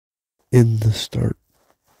In the start,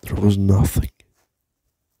 there was nothing.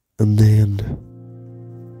 And then,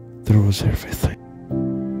 there was everything.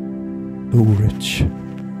 So rich,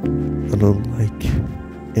 and unlike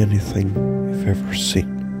anything you've ever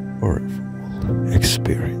seen or ever will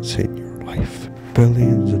experience in your life.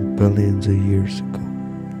 Billions and billions of years ago.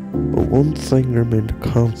 But one thing remained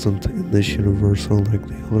constant in this universe, unlike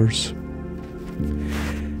the others.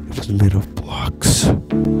 It was made of blocks.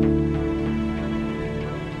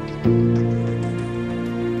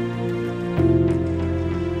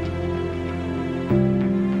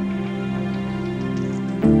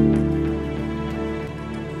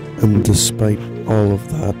 And despite all of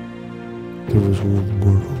that, there was one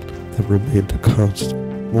world that remained a constant.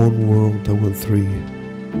 One world that went through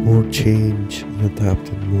more change and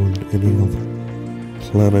adapted more than any other.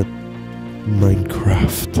 Planet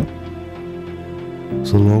Minecraft. It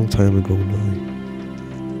was a long time ago now.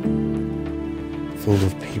 Full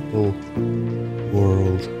of people,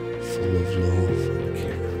 world full of love and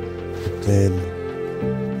care. But then,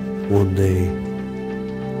 one day,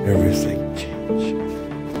 everything changed.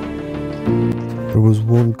 There was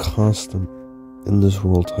one constant in this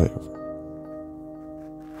world, however.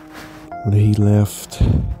 When he left,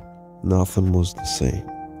 nothing was the same.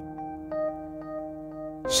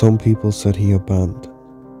 Some people said he abandoned.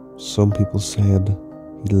 Some people said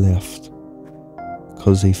he left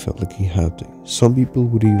because he felt like he had to. Some people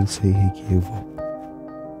would even say he gave up.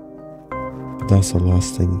 But that's the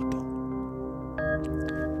last thing he done.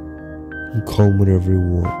 You can call him whatever you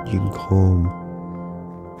want. You can call him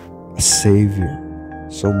a savior.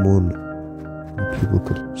 Someone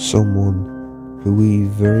who we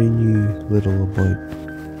very knew little about,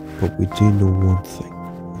 but we do know one thing,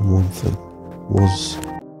 and one thing was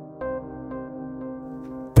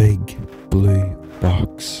Big Blue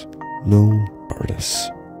Box, known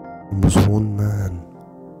artist. There was one man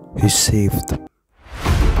who saved them,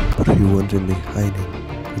 but who went into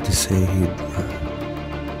hiding to say he'd died.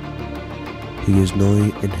 He is now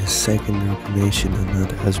in his second incarnation, and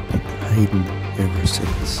that has been hiding ever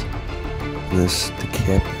since. This the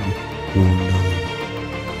Captain 09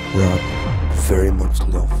 Rob very much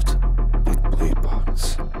loved Big Blue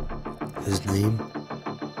Box. His name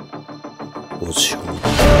was Sean.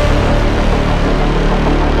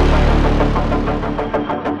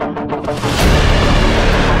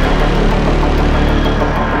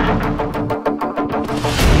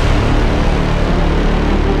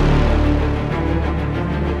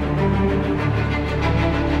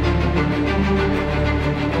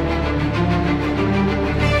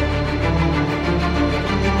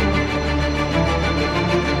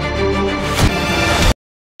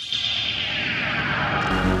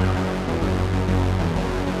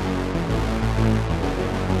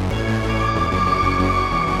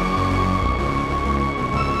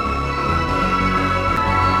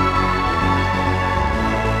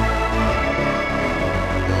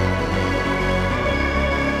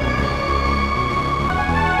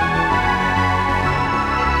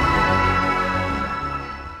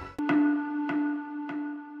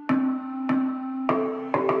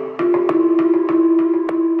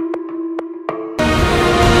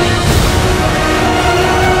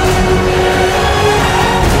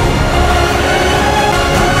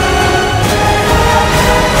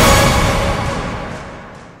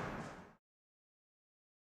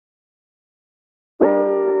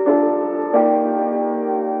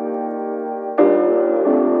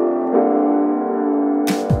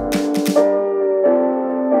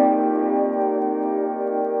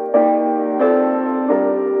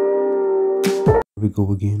 We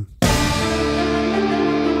go again.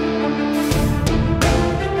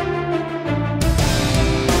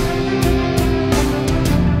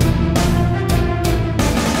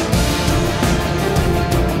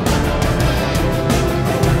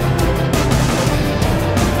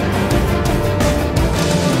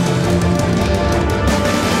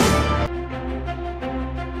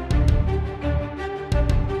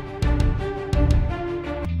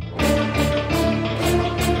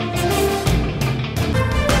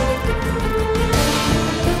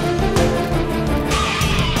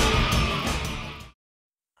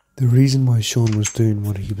 The reason why Sean was doing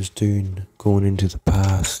what he was doing, going into the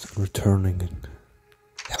past and returning and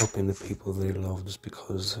helping the people that he loved, is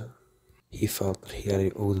because he felt that he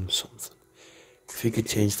had to owe them something. If he could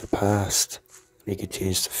change the past, he could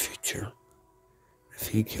change the future. If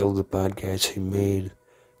he killed the bad guys who made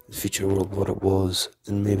the future world what it was,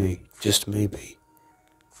 then maybe, just maybe,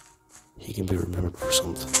 he can be remembered for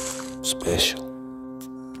something special.